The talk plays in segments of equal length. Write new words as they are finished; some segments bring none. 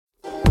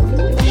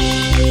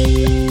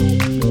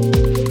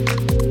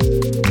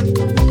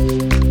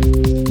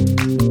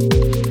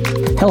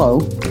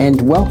Hello,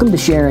 and welcome to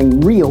Sharing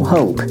Real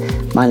Hope.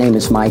 My name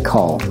is Mike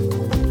Hall.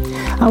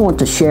 I want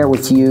to share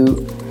with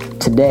you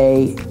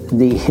today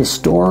the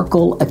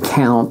historical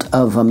account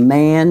of a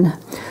man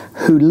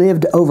who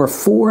lived over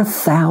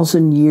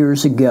 4,000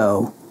 years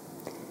ago,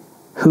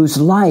 whose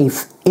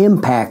life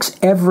impacts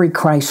every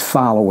Christ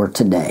follower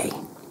today.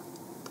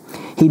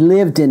 He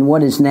lived in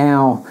what is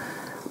now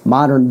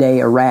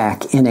modern-day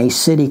Iraq in a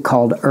city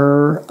called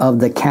Ur of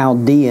the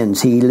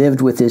Chaldeans. He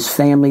lived with his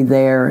family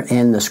there,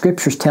 and the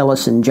scriptures tell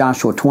us in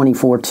Joshua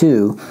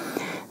 24:2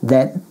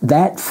 that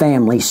that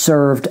family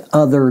served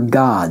other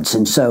gods.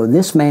 And so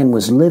this man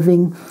was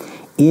living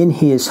in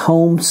his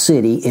home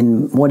city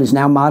in what is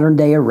now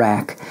modern-day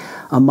Iraq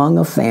among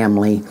a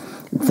family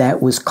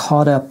that was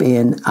caught up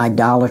in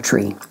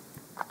idolatry.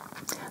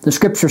 The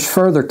scriptures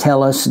further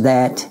tell us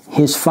that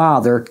his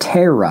father,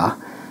 Terah,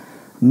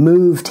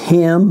 moved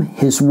him,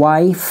 his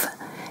wife,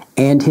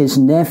 and his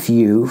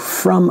nephew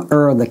from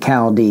Ur of the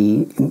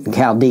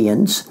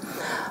Chaldeans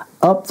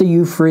up the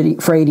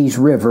Euphrates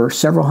River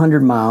several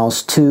hundred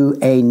miles to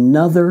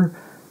another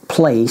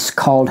place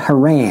called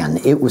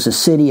Haran. It was a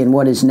city in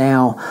what is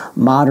now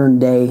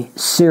modern-day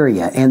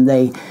Syria, and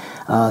they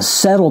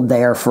settled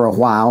there for a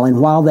while,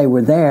 and while they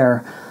were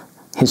there,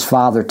 his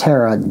father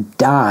Terah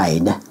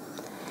died.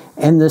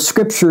 And the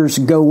scriptures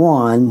go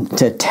on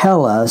to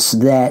tell us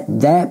that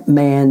that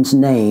man's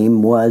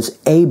name was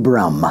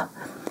Abram.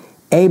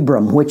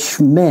 Abram, which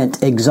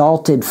meant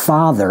exalted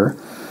father.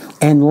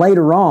 And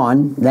later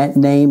on, that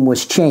name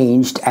was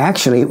changed.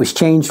 Actually, it was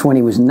changed when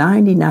he was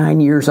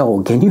 99 years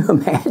old. Can you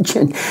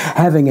imagine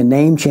having a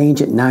name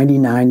change at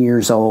 99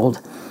 years old?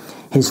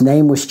 His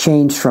name was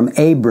changed from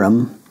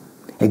Abram,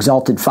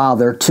 exalted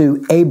father,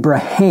 to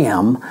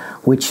Abraham,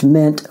 which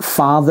meant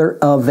father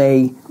of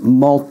a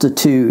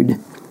multitude.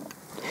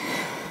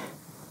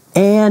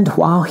 And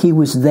while he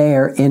was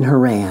there in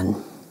Haran,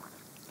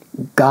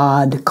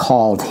 God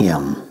called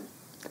him.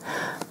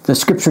 The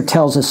scripture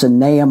tells us in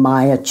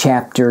Nehemiah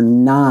chapter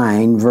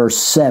 9, verse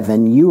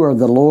 7, "You are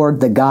the Lord,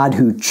 the God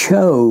who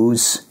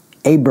chose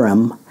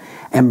Abram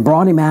and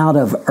brought him out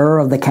of Ur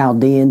of the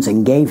Chaldeans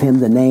and gave him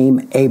the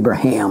name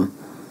Abraham."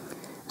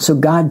 So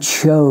God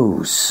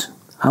chose.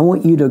 I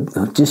want you to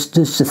just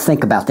to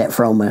think about that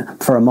for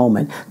a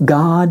moment.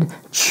 God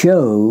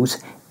chose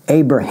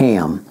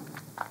Abraham.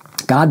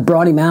 God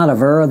brought him out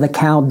of Ur of the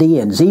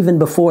Chaldeans, even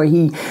before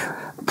he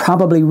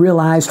probably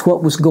realized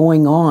what was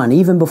going on,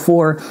 even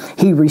before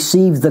he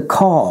received the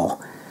call.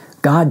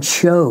 God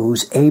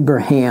chose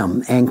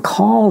Abraham and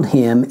called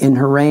him in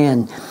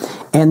Haran.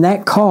 And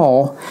that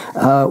call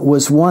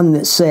was one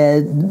that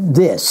said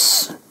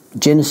this,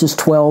 Genesis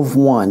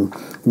 12:1.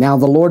 "Now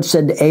the Lord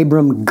said to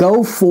Abram,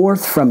 go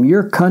forth from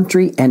your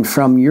country and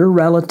from your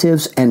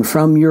relatives and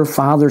from your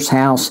father's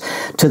house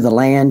to the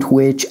land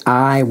which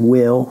I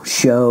will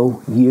show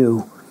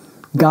you."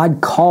 God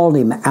called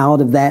him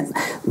out of that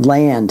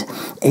land,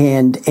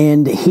 and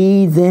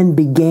he then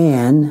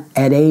began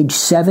at age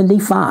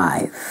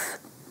 75.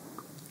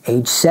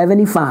 Age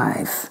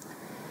 75,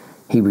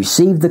 he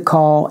received the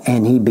call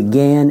and he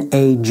began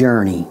a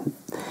journey.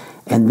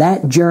 And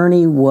that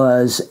journey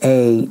was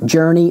a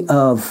journey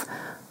of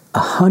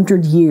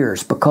 100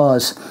 years,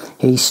 because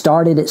he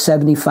started at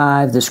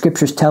 75. The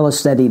scriptures tell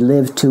us that he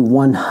lived to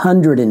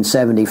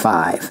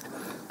 175.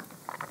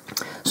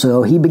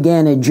 So he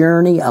began a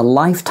journey, a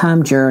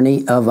lifetime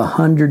journey of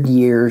 100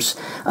 years,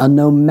 a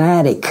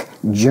nomadic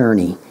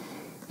journey.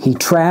 He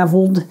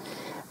traveled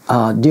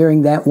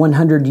during that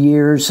 100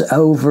 years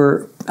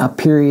over a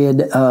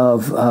period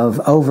of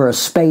over a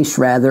space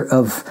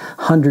of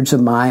hundreds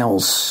of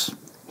miles.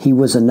 He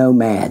was a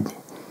nomad.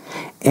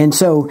 And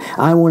so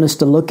I want us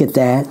to look at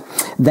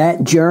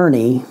that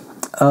journey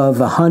of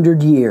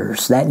 100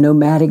 years. That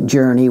nomadic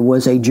journey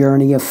was a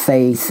journey of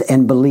faith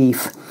and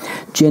belief.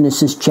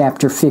 Genesis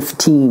chapter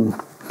 15,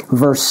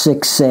 verse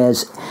 6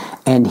 says,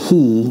 "And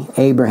he,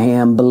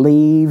 Abraham,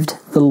 believed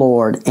the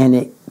Lord, and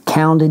it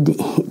counted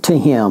to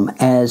him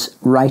as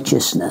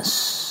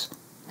righteousness."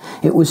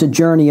 It was a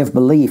journey of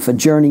belief, a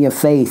journey of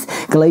faith.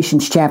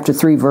 Galatians chapter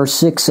 3, verse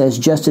 6 says,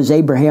 "Just as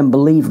Abraham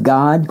believed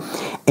God,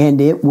 and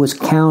it was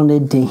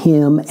counted to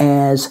him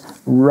as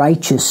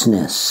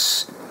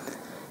righteousness."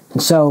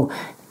 And so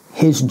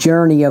his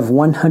journey of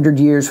 100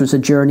 years was a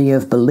journey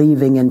of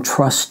believing and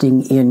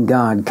trusting in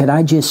God. Could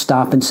I just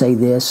stop and say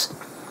this?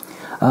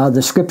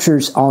 The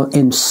scriptures are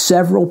in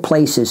several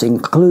places,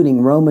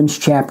 including Romans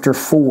chapter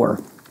 4,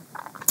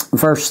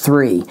 verse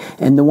 3,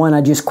 and the one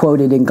I just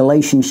quoted in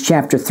Galatians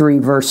chapter 3,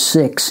 verse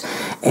 6,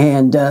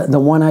 and the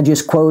one I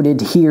just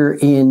quoted here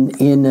in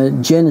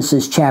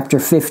Genesis chapter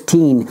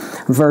 15,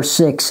 verse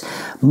 6.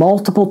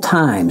 Multiple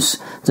times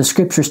the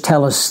scriptures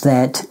tell us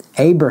that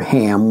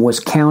Abraham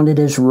was counted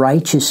as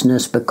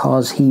righteousness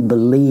because he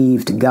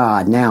believed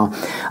God. Now,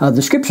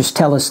 the scriptures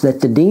tell us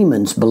that the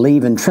demons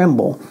believe and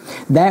tremble.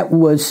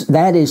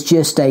 That is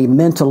just a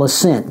mental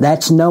assent.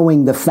 That's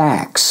knowing the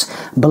facts,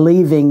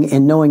 believing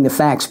and knowing the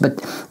facts. But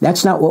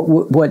that's not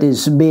what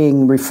is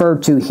being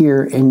referred to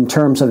here in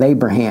terms of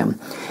Abraham.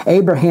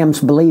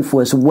 Abraham's belief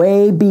was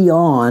way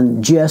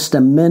beyond just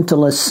a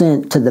mental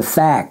assent to the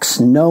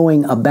facts,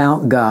 knowing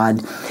about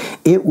God.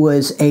 It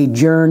was a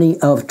journey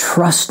of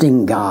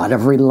trusting God,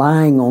 of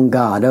relying on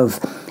God, of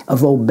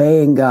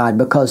obeying God,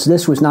 because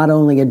this was not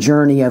only a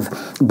journey of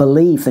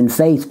belief and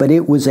faith, but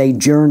it was a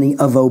journey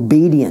of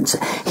obedience.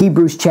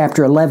 Hebrews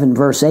chapter 11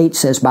 verse 8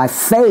 says, by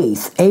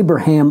faith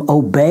Abraham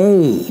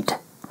obeyed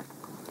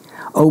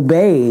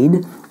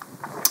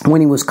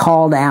when he was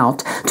called out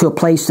to a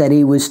place that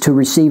he was to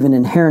receive an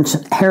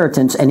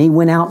inheritance, and he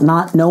went out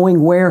not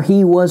knowing where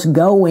he was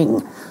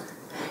going.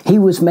 He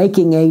was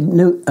making a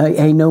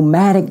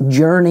nomadic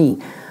journey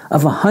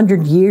of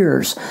 100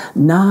 years,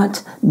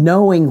 not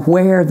knowing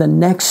where the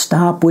next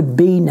stop would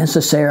be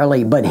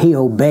necessarily, but he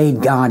obeyed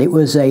God. It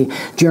was a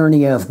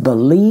journey of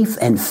belief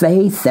and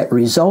faith that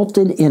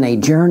resulted in a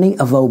journey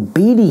of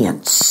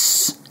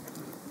obedience.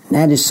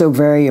 That is so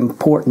very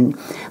important,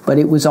 but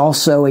it was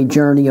also a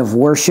journey of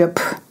worship.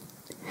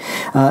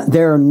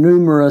 There are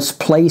numerous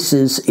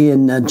places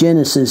in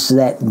Genesis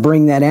that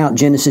bring that out.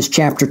 Genesis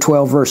chapter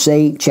 12 verse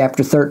 8,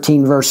 chapter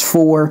 13 verse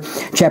 4,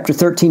 chapter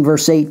 13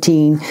 verse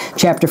 18,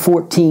 chapter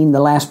 14, the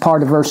last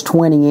part of verse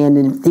 20. And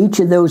in each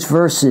of those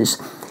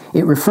verses,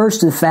 it refers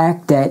to the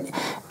fact that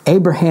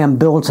Abraham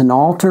built an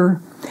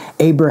altar,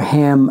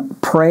 Abraham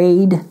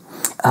prayed,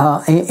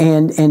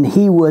 and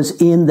he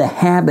was in the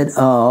habit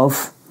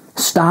of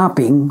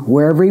stopping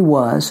wherever he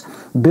was,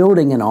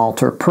 building an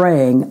altar,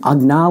 praying,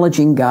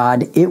 acknowledging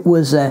God. It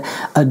was a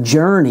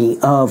journey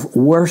of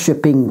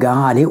worshiping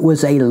God. It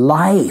was a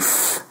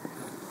life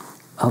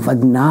of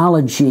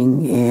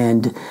acknowledging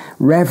and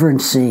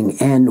reverencing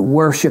and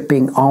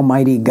worshiping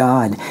Almighty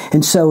God.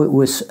 And so it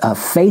was a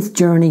faith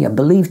journey, a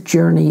belief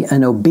journey,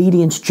 an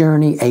obedience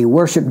journey, a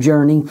worship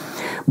journey.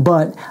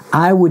 But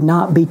I would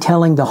not be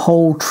telling the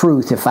whole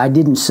truth if I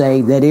didn't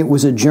say that it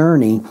was a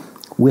journey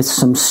with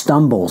some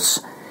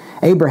stumbles.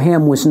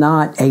 Abraham was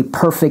not a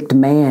perfect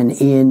man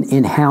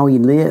in how he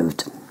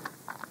lived.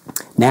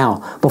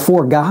 Now,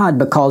 before God,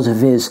 because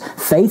of his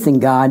faith in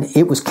God,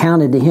 it was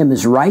counted to him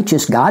as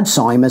righteous. God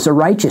saw him as a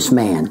righteous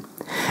man.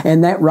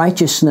 And that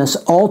righteousness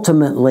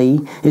ultimately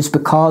is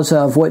because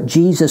of what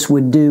Jesus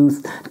would do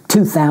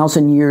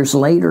 2,000 years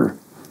later.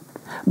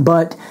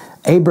 But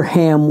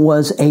Abraham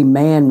was a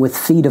man with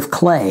feet of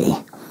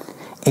clay.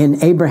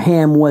 And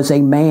Abraham was a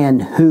man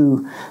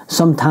who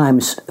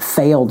sometimes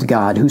failed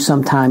God, who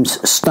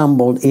sometimes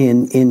stumbled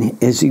in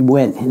as he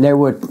went. There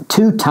were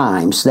 2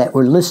 times that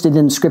were listed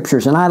in the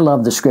Scriptures, and I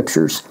love the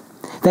Scriptures.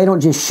 They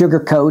don't just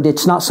sugarcoat.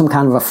 It's not some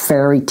kind of a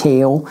fairy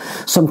tale,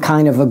 some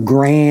kind of a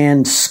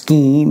grand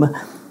scheme.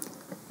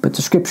 But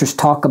the Scriptures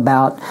talk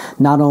about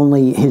not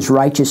only his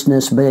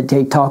righteousness, but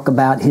they talk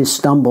about his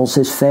stumbles,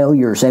 his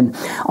failures. And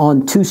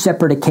on 2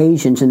 separate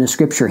occasions in the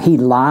Scripture, he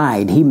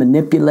lied. He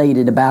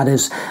manipulated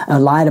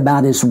lied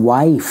about his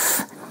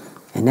wife.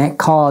 And that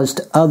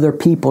caused other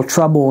people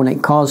trouble, and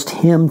it caused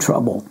him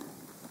trouble.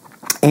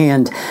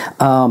 And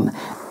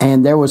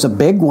there was a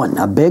big one,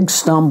 a big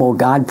stumble.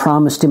 God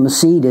promised him a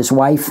seed. His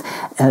wife,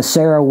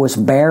 Sarah, was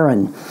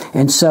barren.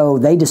 And so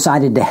they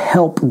decided to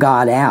help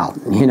God out.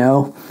 You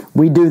know,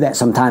 we do that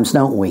sometimes,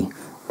 don't we?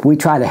 We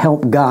try to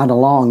help God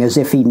along as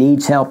if he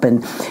needs help.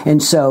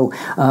 And so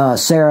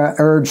Sarah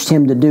urged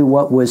him to do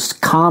what was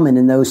common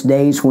in those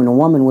days. When a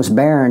woman was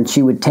barren,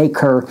 she would take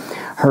her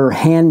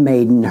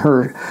handmaiden,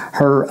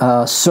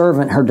 her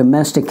servant, her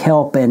domestic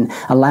help, and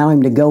allow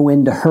him to go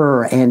into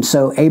her. And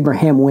so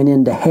Abraham went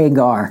into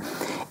Hagar.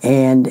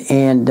 And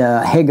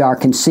Hagar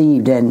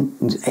conceived, and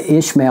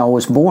Ishmael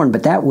was born.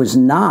 But that was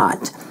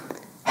not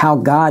how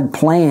God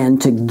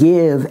planned to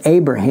give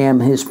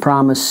Abraham his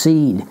promised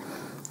seed.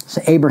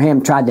 So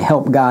Abraham tried to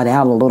help God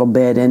out a little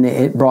bit, and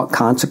it brought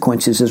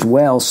consequences as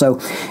well. So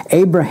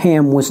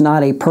Abraham was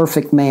not a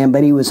perfect man,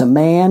 but he was a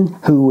man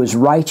who was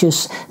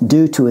righteous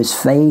due to his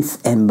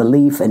faith and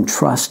belief and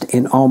trust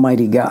in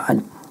Almighty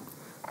God.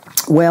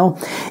 Well,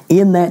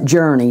 in that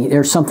journey,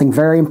 there's something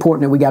very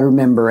important that we got to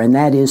remember, and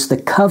that is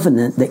the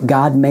covenant that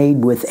God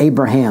made with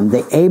Abraham,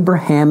 the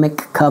Abrahamic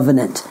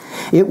covenant.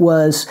 It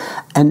was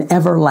an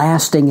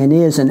everlasting and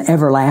is an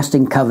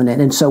everlasting covenant.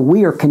 And so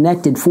we are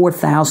connected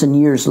 4,000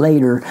 years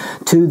later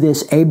to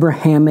this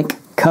Abrahamic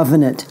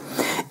covenant.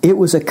 It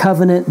was a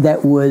covenant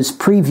that was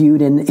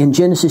previewed in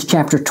Genesis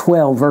chapter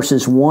 12,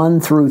 verses 1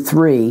 through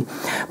 3.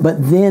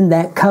 But then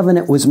that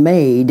covenant was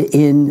made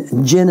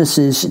in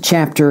Genesis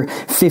chapter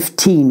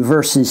 15,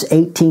 verses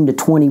 18 to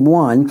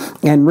 21,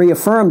 and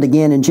reaffirmed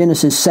again in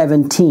Genesis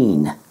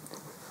 17.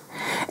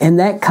 And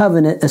that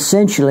covenant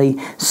essentially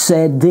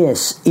said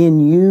this: in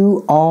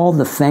you all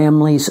the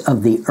families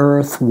of the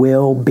earth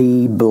will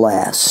be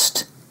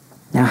blessed.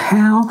 Now,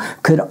 how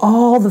could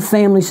all the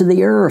families of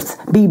the earth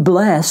be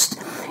blessed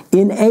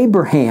in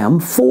Abraham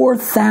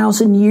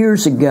 4,000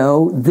 years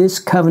ago this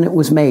covenant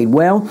was made?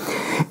 Well,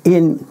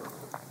 in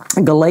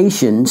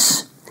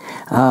Galatians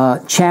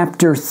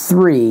chapter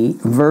 3,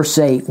 verse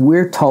 8,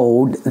 we're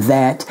told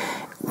that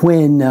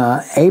when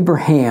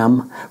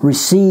Abraham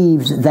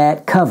received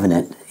that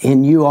covenant,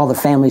 in you all the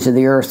families of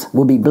the earth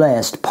will be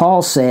blessed,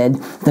 Paul said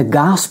the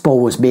gospel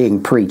was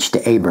being preached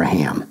to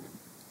Abraham.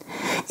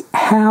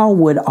 How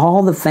would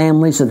all the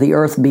families of the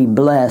earth be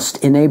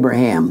blessed in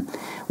Abraham?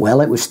 Well,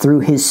 it was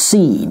through his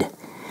seed.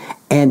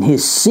 And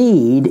his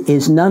seed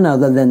is none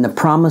other than the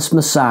promised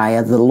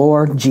Messiah, the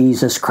Lord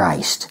Jesus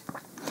Christ.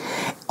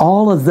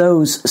 All of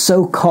those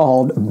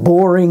so-called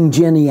boring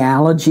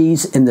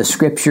genealogies in the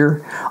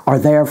Scripture are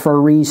there for a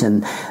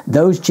reason.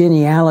 Those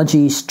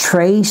genealogies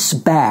trace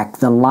back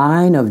the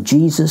line of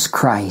Jesus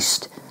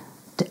Christ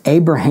to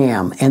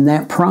Abraham and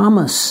that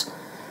promise.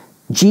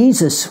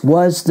 Jesus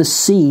was the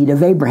seed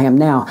of Abraham.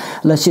 Now,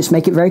 let's just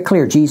make it very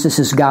clear. Jesus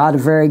is God, a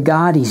very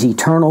God. He's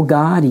eternal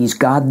God. He's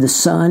God the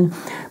Son.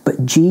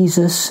 But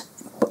Jesus,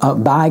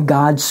 by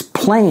God's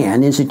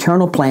plan, his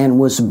eternal plan,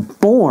 was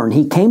born.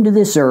 He came to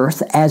this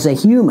earth as a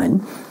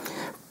human,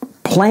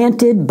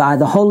 planted by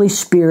the Holy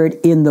Spirit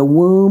in the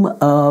womb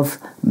of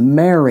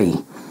Mary.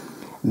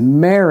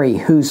 Mary,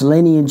 whose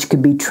lineage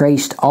could be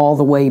traced all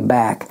the way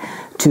back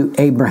to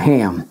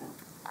Abraham.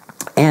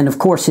 And of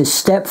course his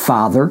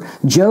stepfather,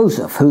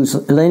 Joseph, whose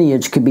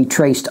lineage could be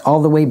traced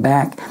all the way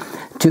back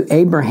to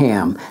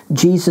Abraham.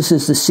 Jesus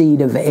is the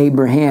seed of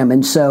Abraham.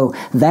 And so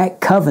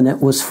that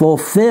covenant was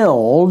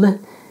fulfilled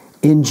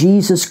in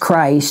Jesus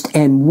Christ,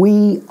 and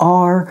we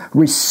are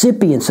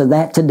recipients of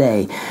that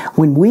today.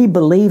 When we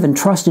believe and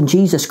trust in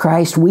Jesus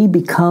Christ, we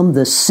become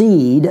the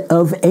seed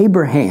of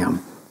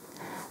Abraham.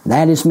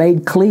 That is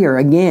made clear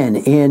again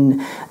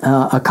in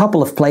a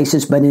couple of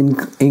places, but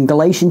in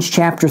Galatians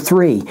chapter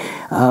 3,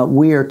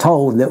 we are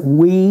told that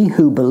we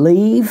who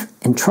believe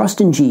and trust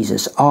in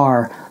Jesus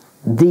are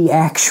the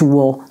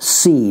actual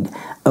seed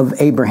of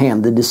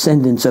Abraham, the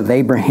descendants of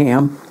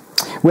Abraham.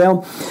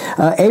 Well,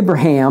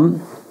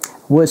 Abraham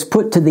was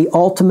put to the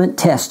ultimate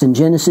test in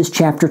Genesis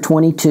chapter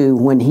 22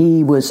 when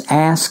he was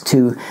asked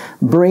to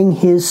bring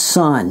his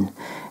son.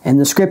 And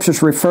the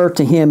Scriptures refer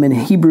to him in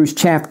Hebrews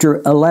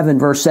chapter 11,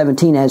 verse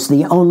 17, as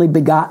the only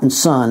begotten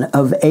son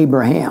of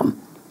Abraham.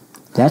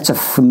 That's a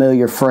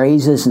familiar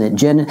phrase,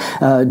 isn't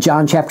it?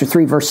 John chapter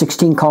 3, verse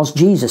 16 calls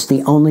Jesus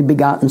the only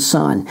begotten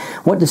son.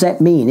 What does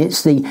that mean?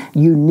 It's the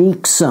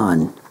unique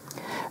son.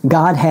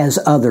 God has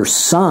other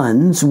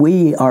sons.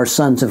 We are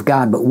sons of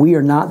God, but we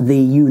are not the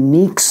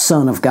unique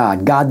Son of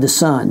God, God the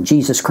Son,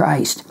 Jesus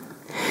Christ.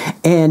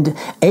 And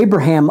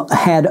Abraham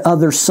had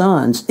other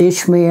sons,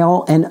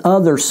 Ishmael and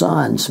other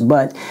sons,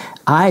 but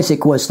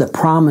Isaac was the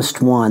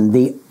promised one,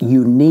 the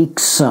unique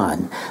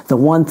son, the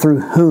one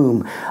through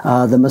whom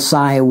the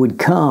Messiah would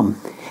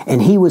come.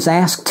 And he was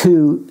asked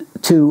to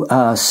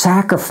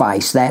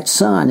sacrifice that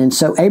son. And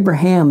so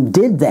Abraham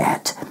did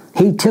that.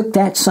 He took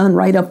that son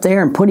right up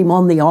there and put him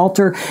on the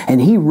altar,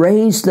 and he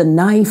raised the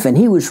knife, and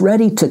he was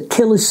ready to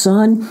kill his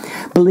son,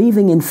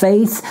 believing in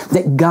faith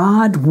that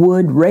God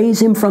would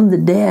raise him from the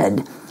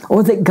dead,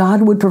 or that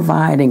God would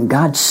provide, and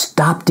God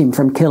stopped him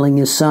from killing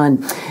his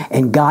son,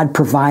 and God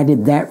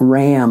provided that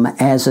ram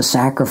as a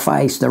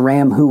sacrifice, the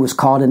ram who was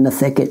caught in the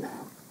thicket.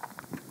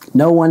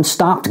 No one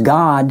stopped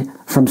God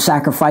from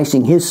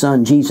sacrificing his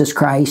son, Jesus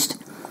Christ.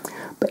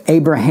 But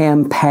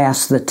Abraham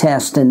passed the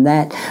test, and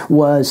that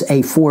was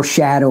a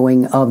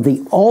foreshadowing of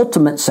the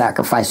ultimate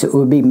sacrifice that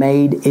would be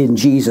made in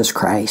Jesus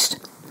Christ.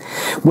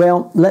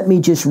 Well, let me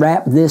just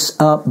wrap this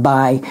up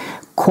by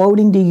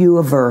quoting to you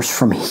a verse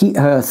from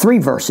three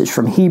verses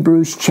from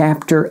Hebrews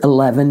chapter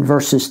 11,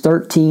 verses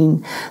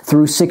 13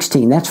 through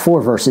 16. That's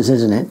 4 verses,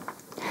 isn't it?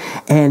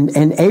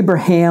 And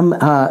Abraham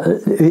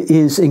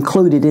is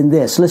included in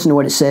this. Listen to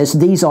what it says.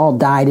 These all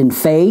died in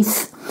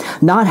faith,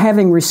 not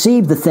having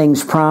received the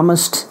things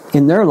promised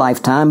in their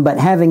lifetime, but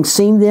having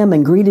seen them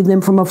and greeted them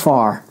from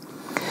afar,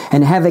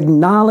 and have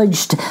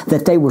acknowledged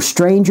that they were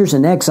strangers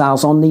and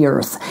exiles on the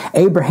earth.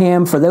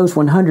 Abraham, for those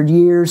 100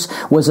 years,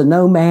 was a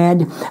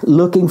nomad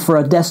looking for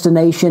a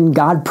destination.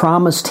 God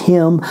promised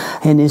him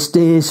and his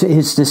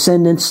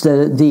descendants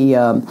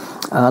the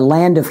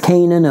land of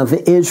Canaan, of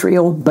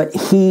Israel, but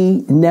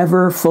he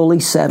never fully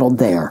settled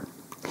there.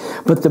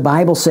 But the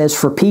Bible says,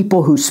 for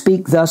people who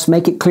speak thus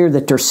make it clear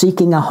that they're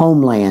seeking a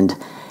homeland.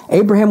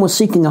 Abraham was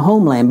seeking a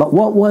homeland, but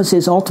what was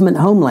his ultimate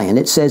homeland?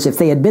 It says if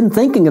they had been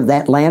thinking of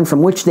that land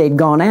from which they'd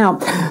gone out,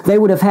 they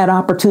would have had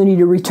opportunity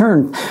to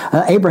return.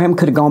 Abraham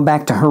could have gone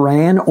back to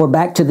Haran or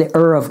back to the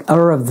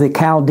Ur of the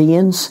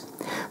Chaldeans,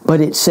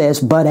 but it says,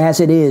 but as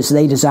it is,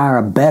 they desire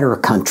a better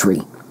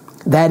country,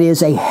 that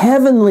is, a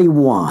heavenly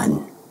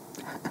one.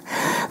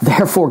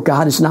 Therefore,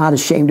 God is not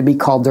ashamed to be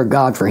called their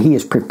God, for he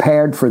has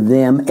prepared for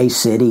them a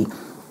city.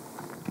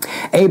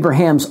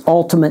 Abraham's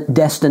ultimate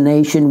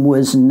destination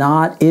was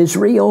not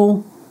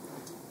Israel.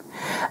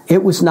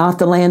 It was not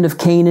the land of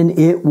Canaan.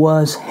 It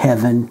was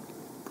heaven.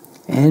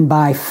 And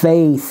by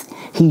faith,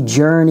 he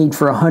journeyed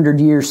for 100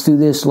 years through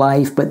this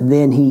life, but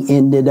then he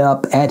ended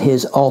up at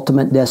his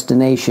ultimate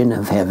destination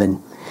of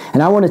heaven.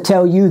 And I want to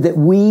tell you that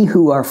we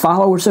who are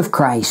followers of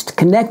Christ,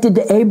 connected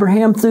to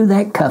Abraham through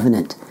that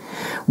covenant,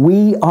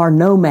 we are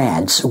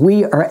nomads.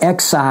 We are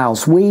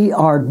exiles. We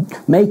are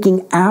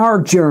making our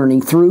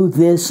journey through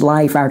this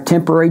life, our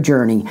temporary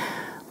journey.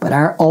 But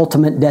our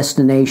ultimate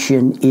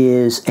destination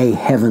is a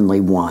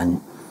heavenly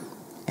one.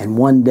 And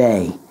one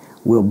day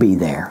we'll be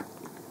there.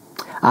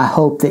 I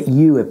hope that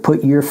you have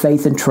put your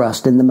faith and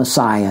trust in the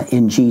Messiah,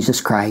 in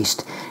Jesus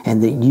Christ,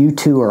 and that you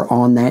too are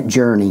on that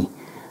journey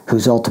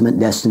whose ultimate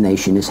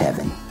destination is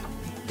heaven.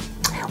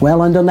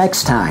 Well, until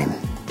next time,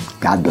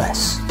 God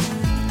bless.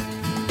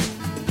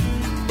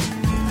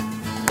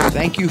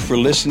 Thank you for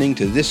listening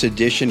to this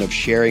edition of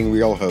Sharing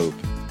Real Hope.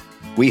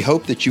 We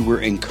hope that you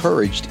were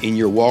encouraged in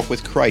your walk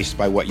with Christ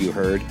by what you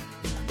heard.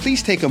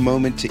 Please take a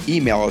moment to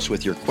email us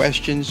with your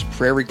questions,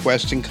 prayer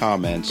requests, and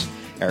comments.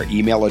 Our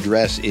email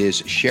address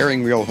is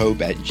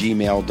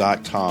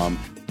sharingrealhope@gmail.com.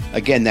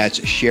 Again, that's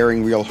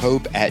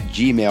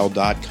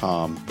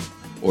sharingrealhope@gmail.com.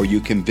 Or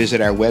you can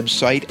visit our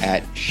website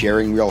at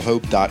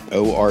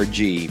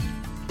sharingrealhope.org.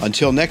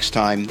 Until next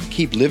time,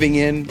 keep living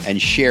in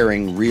and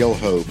sharing real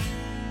hope.